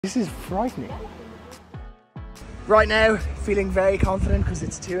This is frightening. Right now, feeling very confident because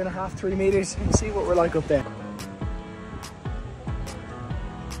it's 2.5, 3 meters. We'll see what we're like up there.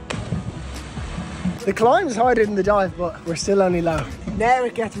 The climb is harder than the dive, but we're still only low. Now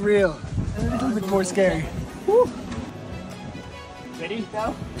it gets real. A little bit more scary. Woo. Ready?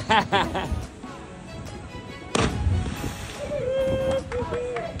 Go.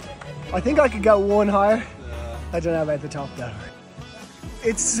 I think I could go one higher. I don't know about the top though.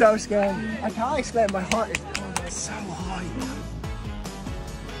 It's so scary. I can't explain, my heart is going so high.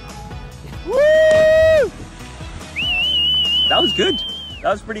 Woo! That was good. That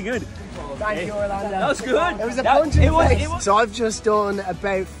was pretty good. Thank you, Orlando. That was good. It was a punch in the face. So I've just done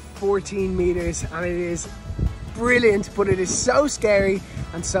about 14 meters and it is brilliant, but it is so scary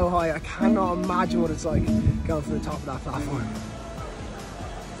and so high. I cannot imagine what it's like going from the top of that platform.